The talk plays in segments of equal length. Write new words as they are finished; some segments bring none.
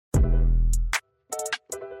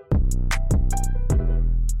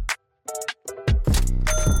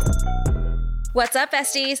What's up,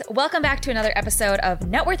 besties? Welcome back to another episode of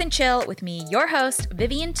Net Worth and Chill with me, your host,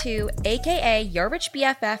 Vivian Tu, aka your rich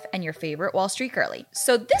BFF and your favorite Wall Street girly.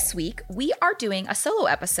 So this week, we are doing a solo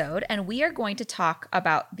episode and we are going to talk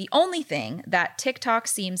about the only thing that TikTok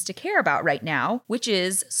seems to care about right now, which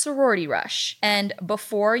is sorority rush. And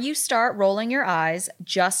before you start rolling your eyes,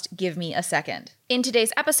 just give me a second. In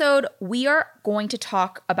today's episode, we are going to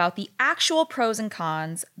talk about the actual pros and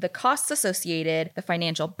cons, the costs associated, the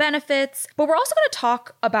financial benefits, but we're also going to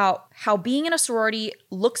talk about how being in a sorority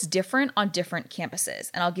looks different on different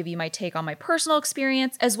campuses. And I'll give you my take on my personal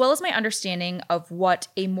experience, as well as my understanding of what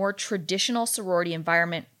a more traditional sorority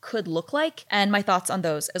environment could look like, and my thoughts on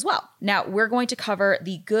those as well. Now, we're going to cover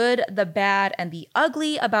the good, the bad, and the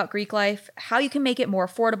ugly about Greek life, how you can make it more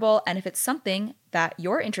affordable, and if it's something that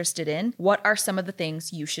you're interested in, what are some of the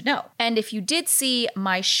things you should know? And if you did see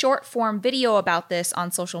my short form video about this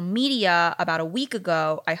on social media about a week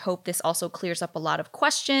ago, I hope this also clears up a lot of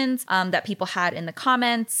questions that people had in the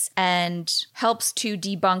comments and helps to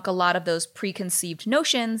debunk a lot of those preconceived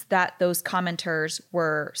notions that those commenters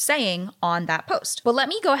were saying on that post. But let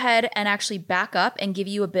me go ahead and actually back up and give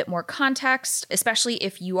you a bit more context, especially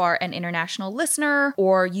if you are an international listener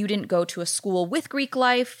or you didn't go to a school with Greek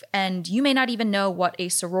life and you may not even know what a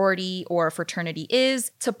sorority or a fraternity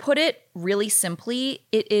is. To put it really simply,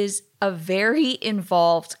 it is a very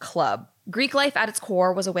involved club. Greek life at its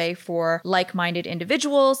core was a way for like-minded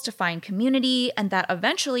individuals to find community, and that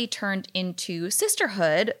eventually turned into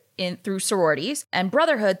sisterhood through sororities and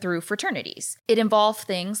brotherhood through fraternities. It involved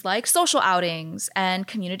things like social outings and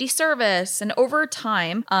community service. And over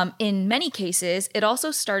time, in many cases, it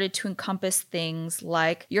also started to encompass things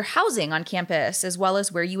like your housing on campus, as well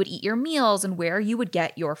as where you would eat your meals and where you would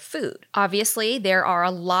get your food. Obviously, there are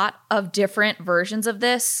a lot of different versions of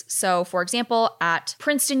this. So for example, at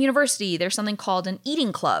Princeton University, there's something called an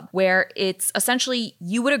eating club, where it's essentially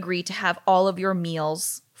you would agree to have all of your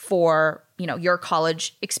meals for your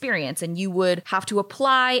college experience, and you would have to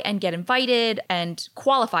apply and get invited and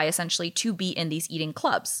qualify essentially to be in these eating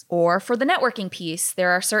clubs. Or for the networking piece, there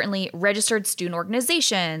are certainly registered student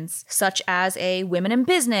organizations such as a Women in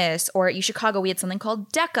Business, or at UChicago we had something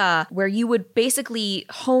called DECA, where you would basically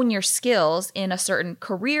hone your skills in a certain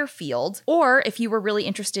career field. Or if you were really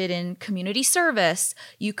interested in community service,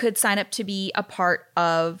 you could sign up to be a part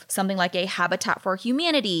of something like a Habitat for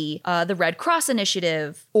Humanity, the Red Cross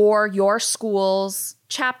Initiative, or your school's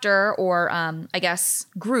chapter or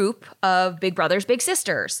group of Big Brothers, Big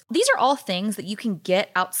Sisters. These are all things that you can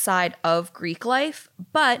get outside of Greek life,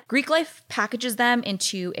 but Greek life packages them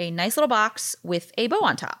into a nice little box with a bow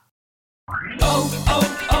on top.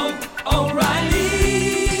 O'Reilly!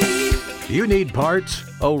 You need parts?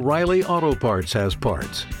 O'Reilly Auto Parts has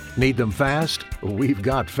parts. Need them fast? We've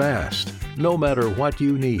got fast. No matter what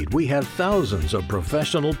you need, we have thousands of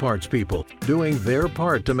professional parts people doing their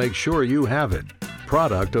part to make sure you have it.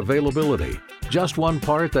 Product availability. Just one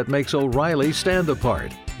part that makes O'Reilly stand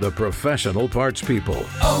apart. The professional parts people.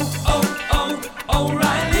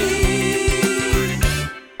 O'Reilly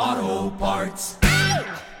Auto Parts.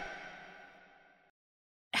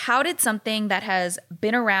 How did something that has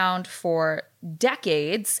been around for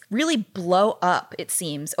decades really blow up, it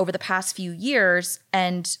seems, over the past few years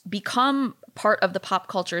and become part of the pop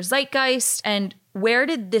culture zeitgeist? And where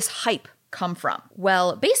did this hype come from?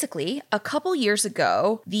 Well, basically, a couple years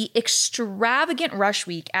ago, the extravagant rush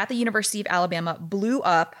week at the University of Alabama blew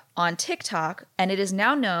up on TikTok, and it is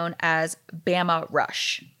now known as Bama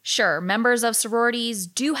Rush. Sure, members of sororities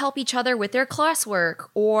do help each other with their classwork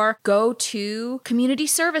or go to community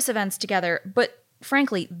service events together, but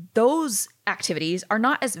frankly, those activities are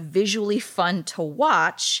not as visually fun to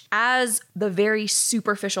watch as the very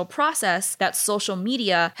superficial process that social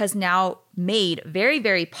media has now made very,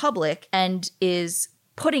 very public and is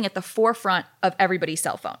putting at the forefront of everybody's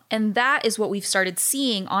cell phone. And that is what we've started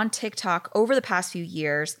seeing on TikTok over the past few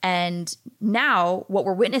years. And now what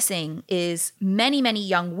we're witnessing is many, many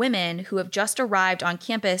young women who have just arrived on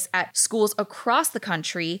campus at schools across the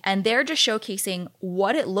country, and they're just showcasing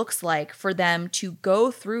what it looks like for them to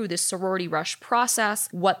go through this sorority rush process,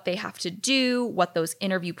 what they have to do, what those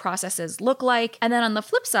interview processes look like. And then on the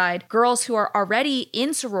flip side, girls who are already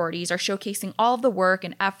in sororities are showcasing all of the work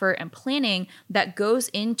and effort and planning that goes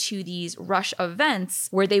into these rush events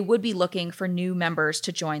where they would be looking for new members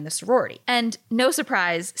to join the sorority. And no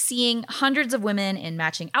surprise, seeing hundreds of women in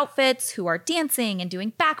matching outfits who are dancing and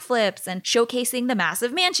doing backflips and showcasing the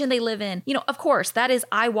massive mansion they live in, of course, that is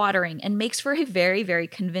eye-watering and makes for a very, very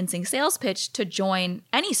convincing sales pitch to join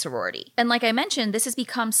any sorority. And like I mentioned, this has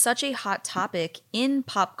become such a hot topic in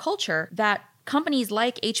pop culture that companies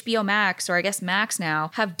like HBO Max, or I guess Max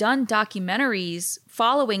now, have done documentaries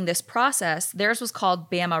following this process. Theirs was called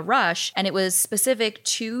Bama Rush, and it was specific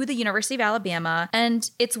to the University of Alabama. And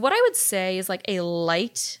it's what I would say is like a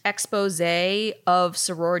light expose of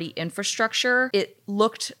sorority infrastructure. It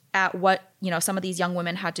looked at what, some of these young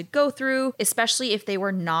women had to go through, especially if they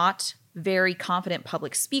were not very confident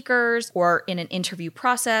public speakers or in an interview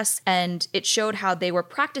process. And it showed how they were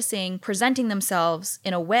practicing presenting themselves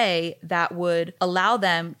in a way that would allow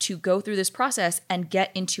them to go through this process and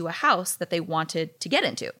get into a house that they wanted to get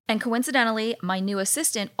into. And coincidentally, my new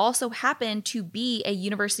assistant also happened to be a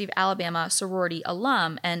University of Alabama sorority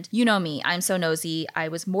alum. And you know me, I'm so nosy. I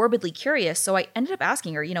was morbidly curious. So I ended up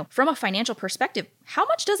asking her, from a financial perspective, how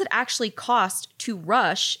much does it actually cost to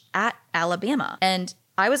rush at Alabama? And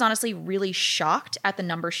I was honestly really shocked at the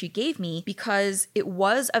number she gave me because it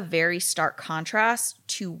was a very stark contrast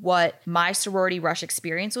to what my sorority rush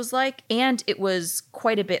experience was like, and it was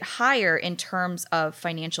quite a bit higher in terms of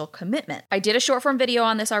financial commitment. I did a short form video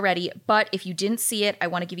on this already, but if you didn't see it, I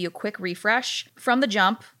want to give you a quick refresh. From the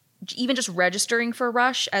jump, even just registering for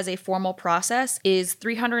Rush as a formal process is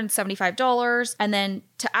 $375. And then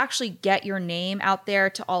to actually get your name out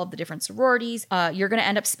there to all of the different sororities, you're going to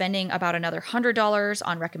end up spending about another $100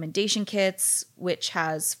 on recommendation kits, which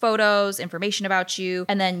has photos, information about you.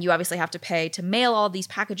 And then you obviously have to pay to mail all of these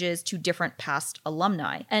packages to different past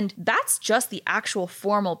alumni. And that's just the actual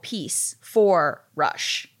formal piece for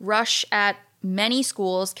Rush. Rush at many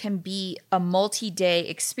schools can be a multi-day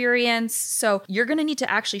experience. So you're going to need to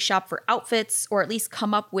actually shop for outfits or at least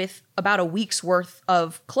come up with about a week's worth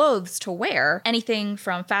of clothes to wear. Anything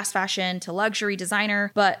from fast fashion to luxury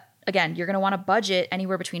designer. But again, you're going to want to budget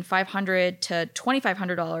anywhere between $500 to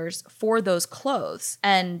 $2,500 for those clothes.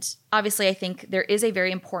 And obviously, I think there is a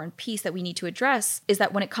very important piece that we need to address is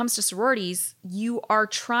that when it comes to sororities, you are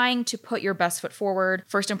trying to put your best foot forward.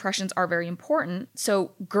 First impressions are very important.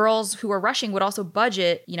 So girls who are rushing would also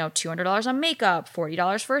budget, $200 on makeup,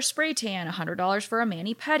 $40 for a spray tan, $100 for a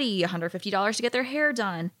mani-pedi, $150 to get their hair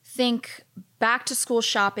done. Think back to school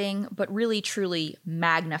shopping, but really truly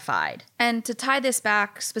magnified. And to tie this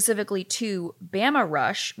back specifically to Bama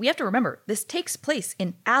Rush, we have to remember this takes place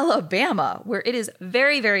in Alabama, where it is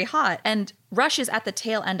very, very hot. And Rush is at the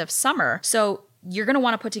tail end of summer. So you're going to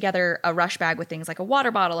want to put together a Rush bag with things like a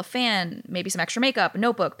water bottle, a fan, maybe some extra makeup, a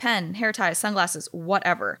notebook, pen, hair ties, sunglasses,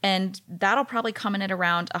 whatever. And that'll probably come in at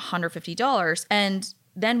around $150. And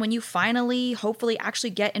then when you finally, hopefully actually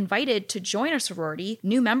get invited to join a sorority,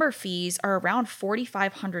 new member fees are around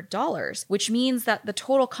 $4,500, which means that the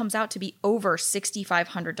total comes out to be over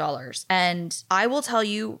 $6,500. And I will tell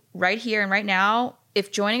you right here and right now, if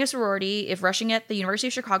joining a sorority, if rushing at the University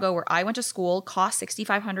of Chicago where I went to school cost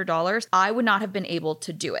 $6,500, I would not have been able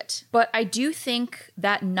to do it. But I do think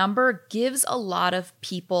that number gives a lot of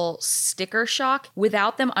people sticker shock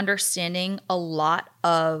without them understanding a lot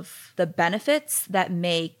of the benefits that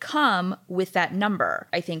may come with that number.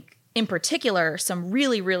 I think in particular, some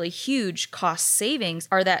really, really huge cost savings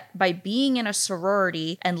are that by being in a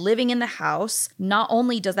sorority and living in the house, not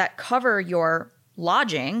only does that cover your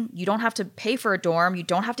lodging, you don't have to pay for a dorm, you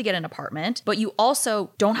don't have to get an apartment, but you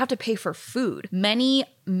also don't have to pay for food. Many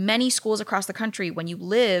schools across the country, when you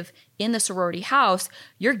live in the sorority house,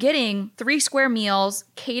 you're getting 3 square meals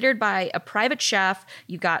catered by a private chef.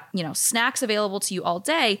 You've got, snacks available to you all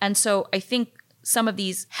day. And so I think some of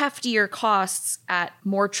these heftier costs at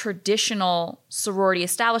more traditional sorority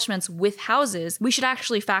establishments with houses, we should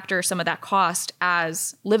actually factor some of that cost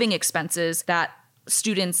as living expenses that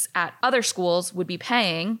students at other schools would be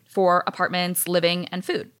paying for apartments, living, and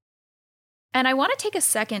food. And I want to take a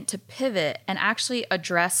second to pivot and actually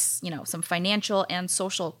address, some financial and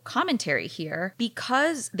social commentary here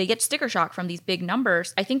because they get sticker shock from these big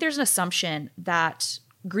numbers. I think there's an assumption that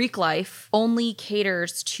Greek life only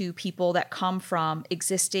caters to people that come from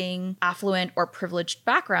existing affluent or privileged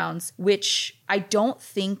backgrounds, which I don't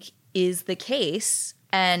think is the case.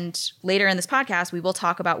 And later in this podcast, we will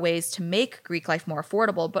talk about ways to make Greek life more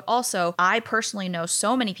affordable. But also, I personally know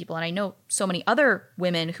so many people, and I know so many other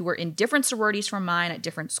women who were in different sororities from mine at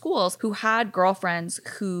different schools who had girlfriends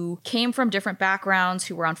who came from different backgrounds,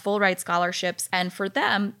 who were on full ride scholarships. And for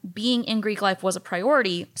them, being in Greek life was a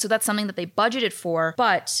priority. So that's something that they budgeted for.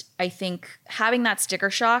 But I think having that sticker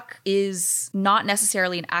shock is not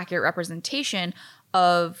necessarily an accurate representation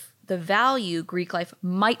of the value Greek life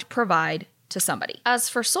might provide to somebody. As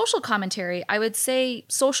for social commentary, I would say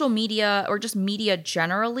social media or just media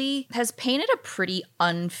generally has painted a pretty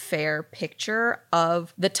unfair picture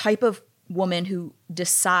of the type of woman who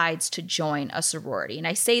decides to join a sorority. And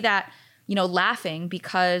I say that, laughing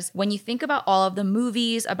because when you think about all of the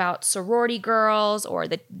movies about sorority girls or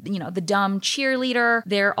the dumb cheerleader,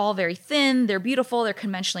 they're all very thin, they're beautiful, they're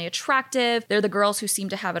conventionally attractive, they're the girls who seem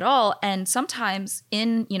to have it all. And sometimes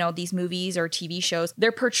in, these movies or TV shows,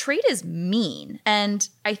 they're portrayed as mean. And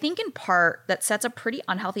I think in part that sets a pretty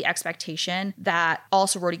unhealthy expectation that all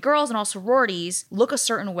sorority girls and all sororities look a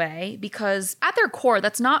certain way because at their core,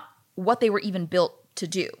 that's not what they were even built to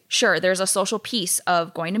do. Sure, there's a social piece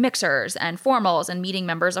of going to mixers and formals and meeting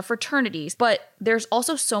members of fraternities, but there's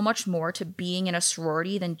also so much more to being in a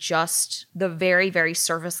sorority than just the very, very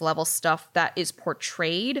surface level stuff that is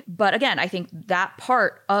portrayed. But again, I think that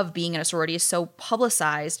part of being in a sorority is so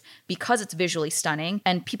publicized because it's visually stunning,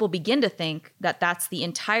 and people begin to think that that's the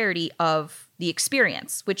entirety of the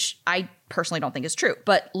experience, which I personally don't think is true.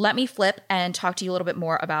 But let me flip and talk to you a little bit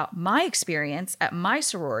more about my experience at my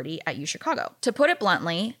sorority at UChicago. To put it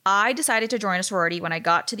bluntly, I decided to join a sorority when I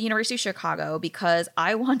got to the University of Chicago because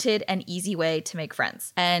I wanted an easy way to make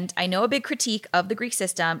friends. And I know a big critique of the Greek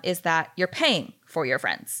system is that you're paying for your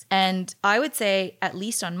friends. And I would say, at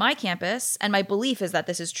least on my campus, and my belief is that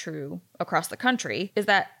this is true across the country, is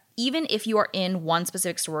that even if you are in one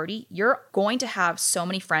specific sorority, you're going to have so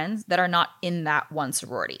many friends that are not in that one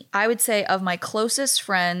sorority. I would say of my closest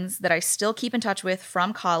friends that I still keep in touch with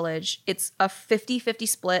from college, it's a 50-50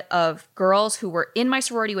 split of girls who were in my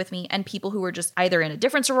sorority with me and people who were just either in a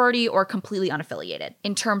different sorority or completely unaffiliated.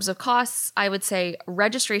 In terms of costs, I would say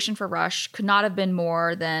registration for Rush could not have been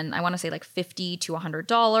more than, I want to say like $50 to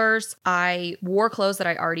 $100. I wore clothes that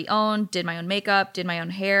I already owned, did my own makeup, did my own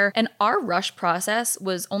hair, and our Rush process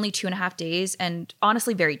was only 2.5 days and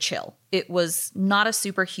honestly very chill. It was not a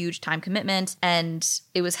super huge time commitment, and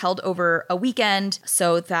it was held over a weekend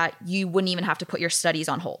so that you wouldn't even have to put your studies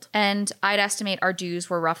on hold. And I'd estimate our dues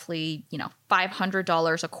were roughly,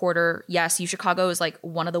 $500 a quarter. Yes, UChicago is like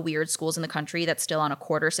one of the weird schools in the country that's still on a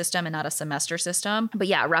quarter system and not a semester system. But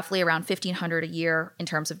yeah, roughly around $1,500 a year in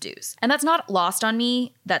terms of dues. And that's not lost on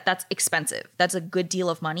me that that's expensive. That's a good deal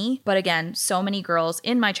of money. But again, so many girls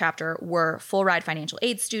in my chapter were full ride financial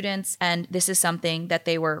aid students, and this is something that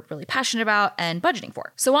they were really passionate about and budgeting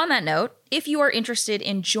for. So on that note, if you are interested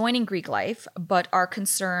in joining Greek life, but are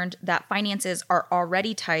concerned that finances are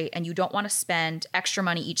already tight and you don't want to spend extra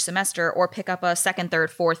money each semester or pick up a second, third,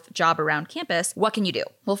 fourth job around campus, what can you do?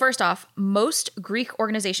 Well, first off, most Greek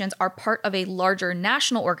organizations are part of a larger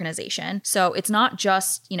national organization. So it's not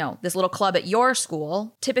just, this little club at your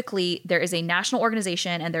school. Typically, there is a national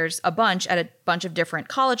organization and there's a bunch at a bunch of different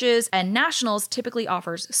colleges, and nationals typically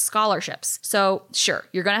offers scholarships. So sure,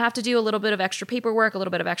 you're going to have to do a little bit of extra paperwork, a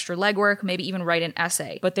little bit of extra legwork, maybe even write an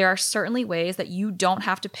essay. But there are certainly ways that you don't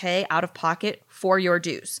have to pay out of pocket for your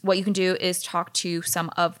dues. What you can do is talk to some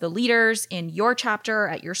of the leaders in your chapter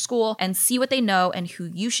at your school and see what they know and who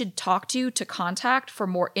you should talk to contact for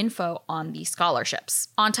more info on these scholarships.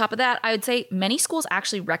 On top of that, I would say many schools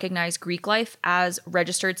actually recognize Greek life as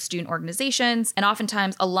registered student organizations, and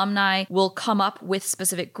oftentimes alumni will come up with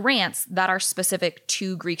specific grants that are specific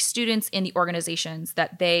to Greek students in the organizations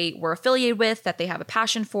that they were affiliated with, that they have a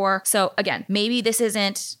passion for. So again, maybe this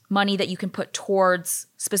isn't money that you can put towards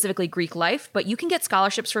specifically Greek life, but you can get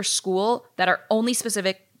scholarships for school that are only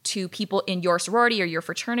specific to people in your sorority or your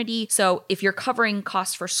fraternity. So if you're covering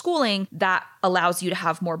costs for schooling, that allows you to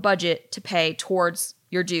have more budget to pay towards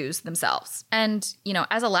your dues themselves. And,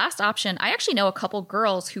 as a last option, I actually know a couple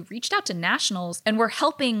girls who reached out to nationals and were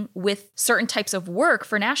helping with certain types of work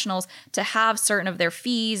for nationals to have certain of their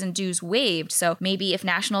fees and dues waived. So maybe if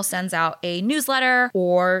national sends out a newsletter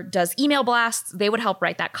or does email blasts, they would help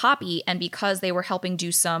write that copy. And because they were helping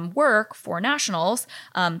do some work for nationals,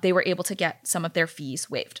 they were able to get some of their fees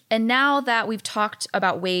waived. And now that we've talked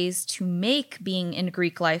about ways to make being in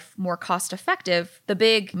Greek life more cost effective, the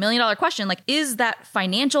big $1 million question, is that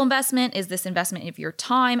financial investment, is this investment of your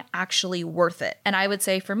time actually worth it? And I would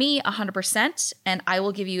say for me, 100%, and I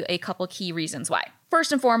will give you a couple key reasons why.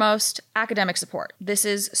 First and foremost, academic support. This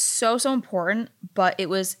is so important, but it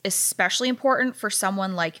was especially important for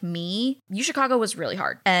someone like me. UChicago was really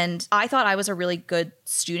hard, and I thought I was a really good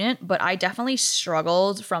student, but I definitely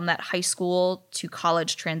struggled from that high school to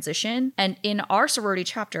college transition. And in our sorority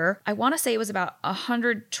chapter, I want to say it was about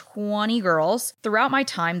 120 girls. Throughout my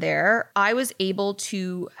time there, I was able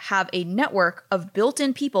to have a network of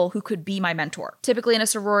built-in people who could be my mentor. Typically in a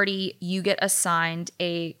sorority, you get assigned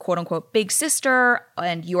a quote-unquote big sister,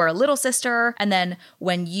 and you are a little sister. And then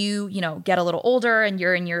when you get a little older and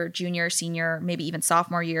you're in your junior, senior, maybe even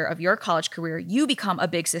sophomore year of your college career, you become a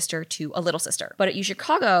big sister to a little sister. But at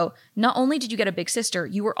UChicago, not only did you get a big sister,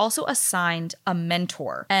 you were also assigned a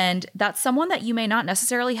mentor. And that's someone that you may not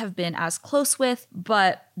necessarily have been as close with,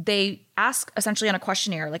 but they ask essentially on a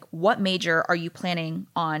questionnaire, like, what major are you planning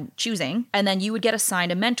on choosing? And then you would get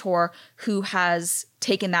assigned a mentor who has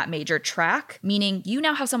taken that major track, meaning you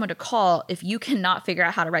now have someone to call if you cannot figure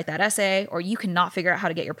out how to write that essay, or you cannot figure out how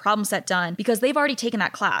to get your problem set done, because they've already taken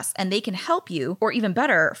that class and they can help you. Or even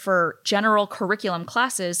better, for general curriculum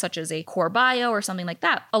classes such as a core bio or something like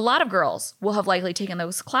that, a lot of girls will have likely taken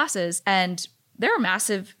those classes, and there are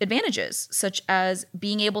massive advantages, such as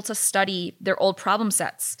being able to study their old problem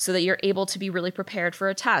sets so that you're able to be really prepared for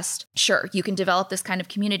a test. Sure, you can develop this kind of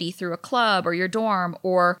community through a club or your dorm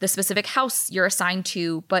or the specific house you're assigned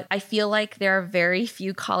to, but I feel like there are very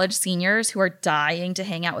few college seniors who are dying to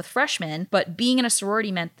hang out with freshmen. But being in a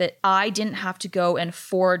sorority meant that I didn't have to go and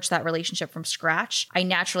forge that relationship from scratch. I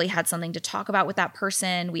naturally had something to talk about with that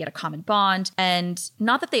person. We had a common bond, and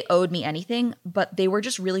not that they owed me anything, but they were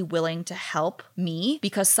just really willing to help me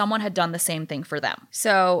because someone had done the same thing for them.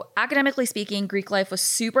 So academically speaking, Greek life was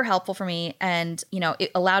super helpful for me. And,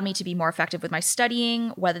 it allowed me to be more effective with my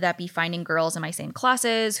studying, whether that be finding girls in my same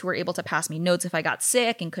classes who were able to pass me notes if I got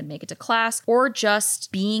sick and couldn't make it to class, or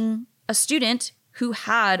just being a student who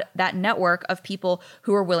had that network of people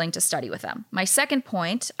who were willing to study with them. My second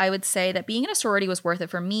point, I would say that being in a sorority was worth it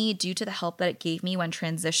for me due to the help that it gave me when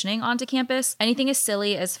transitioning onto campus. Anything as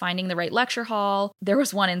silly as finding the right lecture hall. There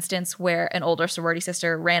was one instance where an older sorority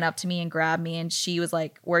sister ran up to me and grabbed me, and she was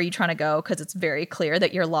like, "Where are you trying to go? Because it's very clear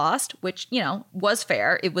that you're lost," which, was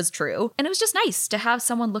fair. It was true. And it was just nice to have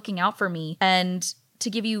someone looking out for me. And to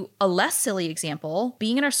give you a less silly example,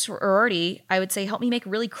 being in a sorority, I would say, helped me make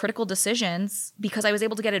really critical decisions because I was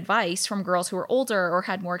able to get advice from girls who were older or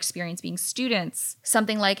had more experience being students.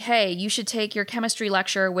 Something like, hey, you should take your chemistry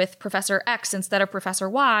lecture with Professor X instead of Professor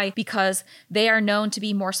Y because they are known to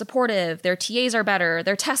be more supportive, their TAs are better,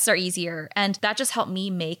 their tests are easier. And that just helped me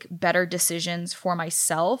make better decisions for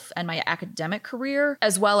myself and my academic career,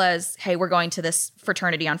 as well as, hey, we're going to this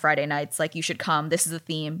fraternity on Friday nights, like you should come, this is the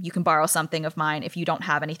theme, you can borrow something of mine if you don't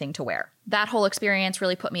have anything to wear. That whole experience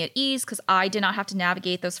really put me at ease because I did not have to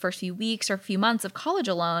navigate those first few weeks or few months of college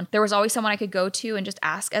alone. There was always someone I could go to and just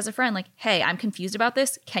ask as a friend, like, hey, I'm confused about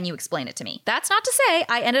this. Can you explain it to me? That's not to say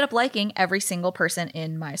I ended up liking every single person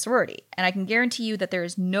in my sorority. And I can guarantee you that there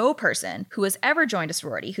is no person who has ever joined a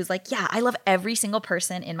sorority who's like, yeah, I love every single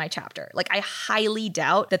person in my chapter. Like, I highly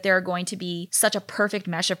doubt that there are going to be such a perfect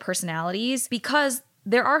mesh of personalities because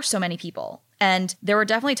there are so many people. And there were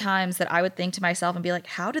definitely times that I would think to myself and be like,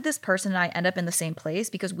 how did this person and I end up in the same place?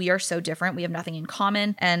 Because we are so different. We have nothing in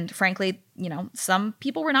common. And frankly, some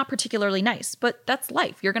people were not particularly nice, but that's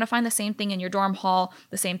life. You're going to find the same thing in your dorm hall,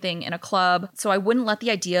 the same thing in a club. So I wouldn't let the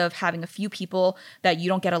idea of having a few people that you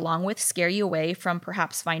don't get along with scare you away from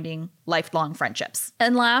perhaps finding lifelong friendships.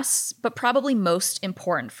 And last, but probably most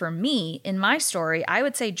important for me in my story, I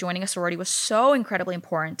would say joining a sorority was so incredibly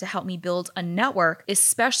important to help me build a network,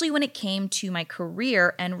 especially when it came to my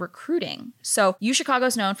career and recruiting. So UChicago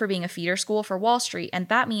is known for being a feeder school for Wall Street, and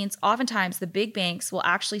that means oftentimes the big banks will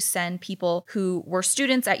actually send people who were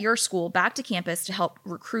students at your school back to campus to help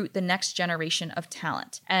recruit the next generation of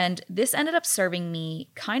talent. And this ended up serving me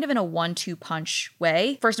kind of in a 1-2 punch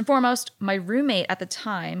way. First and foremost, my roommate at the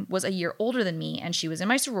time was a year older than me, and she was in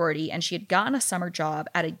my sorority, and she had gotten a summer job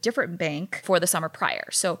at a different bank for the summer prior.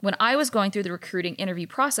 So when I was going through the recruiting interview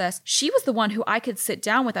process, she was the one who I could sit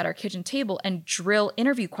down with at our kitchen table and drill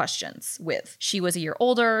interview questions with. She was a year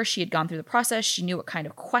older, she had gone through the process, she knew what kind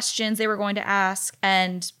of questions they were going to ask,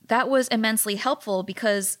 and that was immensely helpful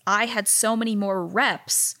because I had so many more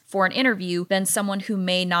reps for an interview than someone who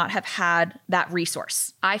may not have had that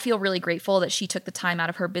resource. I feel really grateful that she took the time out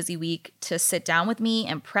of her busy week to sit down with me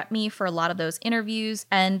and prep me for a lot of those interviews.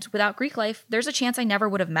 And without Greek life, there's a chance I never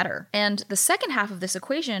would have met her. And the second half of this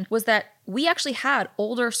equation was that we actually had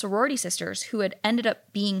older sorority sisters who had ended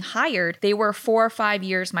up being hired. They were 4 or 5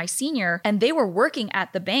 years my senior, and they were working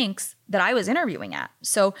at the banks that I was interviewing at.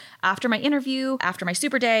 So after my interview, after my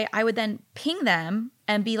super day, I would then ping them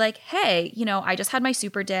and be like, hey, I just had my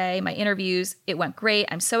super day, my interviews, it went great.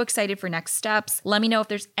 I'm so excited for next steps. Let me know if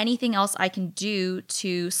there's anything else I can do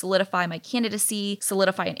to solidify my candidacy,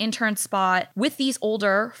 solidify an intern spot with these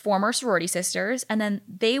older former sorority sisters. And then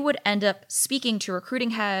they would end up speaking to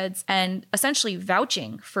recruiting heads and essentially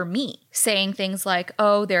vouching for me, saying things like,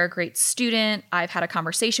 oh, they're a great student. I've had a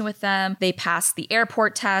conversation with them. They passed the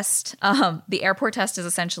airport test. The airport test is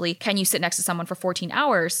essentially, can you sit next to someone for 14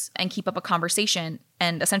 hours and keep up a conversation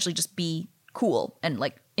and essentially just be cool and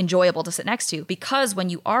enjoyable to sit next to? Because when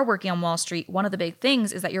you are working on Wall Street, one of the big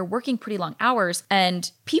things is that you're working pretty long hours,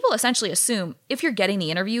 and people essentially assume if you're getting the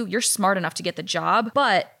interview, you're smart enough to get the job,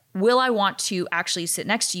 but will I want to actually sit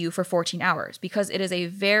next to you for 14 hours? Because it is a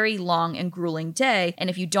very long and grueling day. And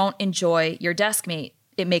if you don't enjoy your desk mate,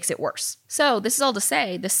 it makes it worse. So this is all to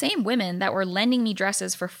say, the same women that were lending me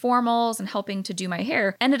dresses for formals and helping to do my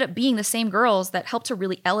hair ended up being the same girls that helped to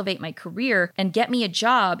really elevate my career and get me a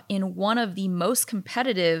job in one of the most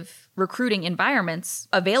competitive recruiting environments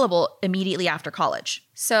available immediately after college.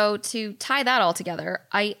 So to tie that all together,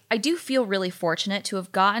 I do feel really fortunate to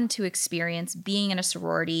have gotten to experience being in a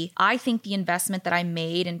sorority. I think the investment that I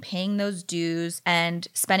made in paying those dues and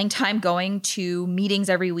spending time going to meetings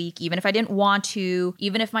every week, even if I didn't want to,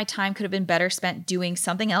 even if my time could have been better spent doing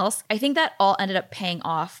something else, I think that all ended up paying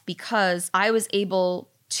off because I was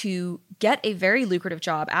able to get a very lucrative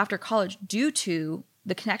job after college due to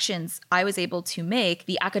the connections I was able to make,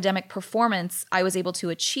 the academic performance I was able to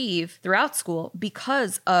achieve throughout school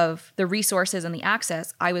because of the resources and the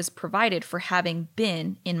access I was provided for having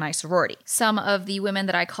been in my sorority. Some of the women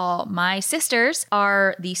that I call my sisters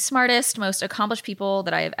are the smartest, most accomplished people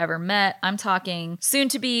that I have ever met. I'm talking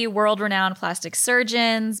soon-to-be world-renowned plastic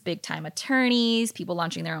surgeons, big-time attorneys, people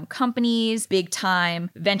launching their own companies, big-time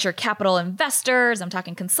venture capital investors. I'm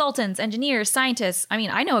talking consultants, engineers, scientists. I mean,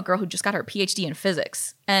 I know a girl who just got her PhD in physics.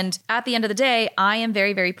 And at the end of the day, I am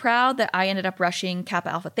very, very proud that I ended up rushing Kappa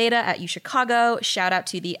Alpha Theta at UChicago. Shout out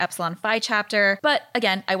to the Epsilon Phi chapter. But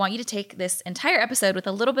again, I want you to take this entire episode with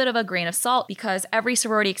a little bit of a grain of salt because every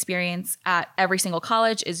sorority experience at every single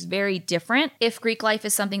college is very different. If Greek life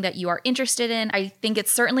is something that you are interested in, I think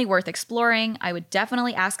it's certainly worth exploring. I would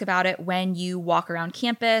definitely ask about it when you walk around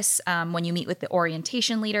campus, when you meet with the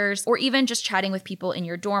orientation leaders, or even just chatting with people in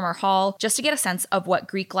your dorm or hall, just to get a sense of what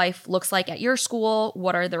Greek life looks like at your school.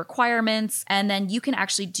 What are the requirements? And then you can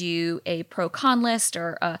actually do a pro-con list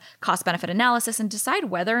or a cost-benefit analysis and decide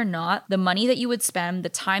whether or not the money that you would spend, the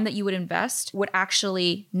time that you would invest, would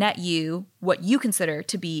actually net you what you consider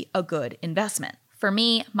to be a good investment. For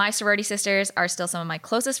me, my sorority sisters are still some of my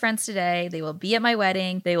closest friends today. They will be at my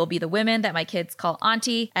wedding. They will be the women that my kids call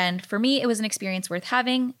auntie. And for me, it was an experience worth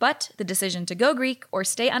having, but the decision to go Greek or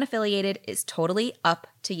stay unaffiliated is totally up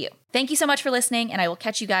to you. Thank you so much for listening, and I will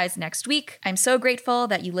catch you guys next week. I'm so grateful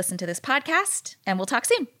that you listened to this podcast, and we'll talk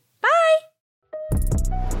soon. Bye!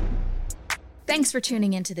 Thanks for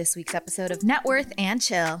tuning into this week's episode of Net Worth and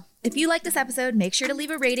Chill. If you like this episode, make sure to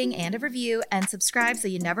leave a rating and a review and subscribe so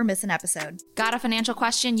you never miss an episode. Got a financial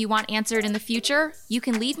question you want answered in the future? You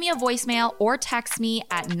can leave me a voicemail or text me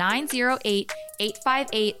at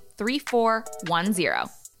 908-858-3410.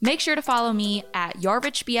 Make sure to follow me at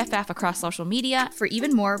YourRichBFF across social media for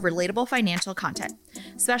even more relatable financial content.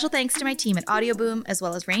 Special thanks to my team at Audioboom, as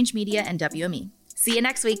well as Range Media and WME. See you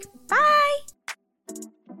next week. Bye!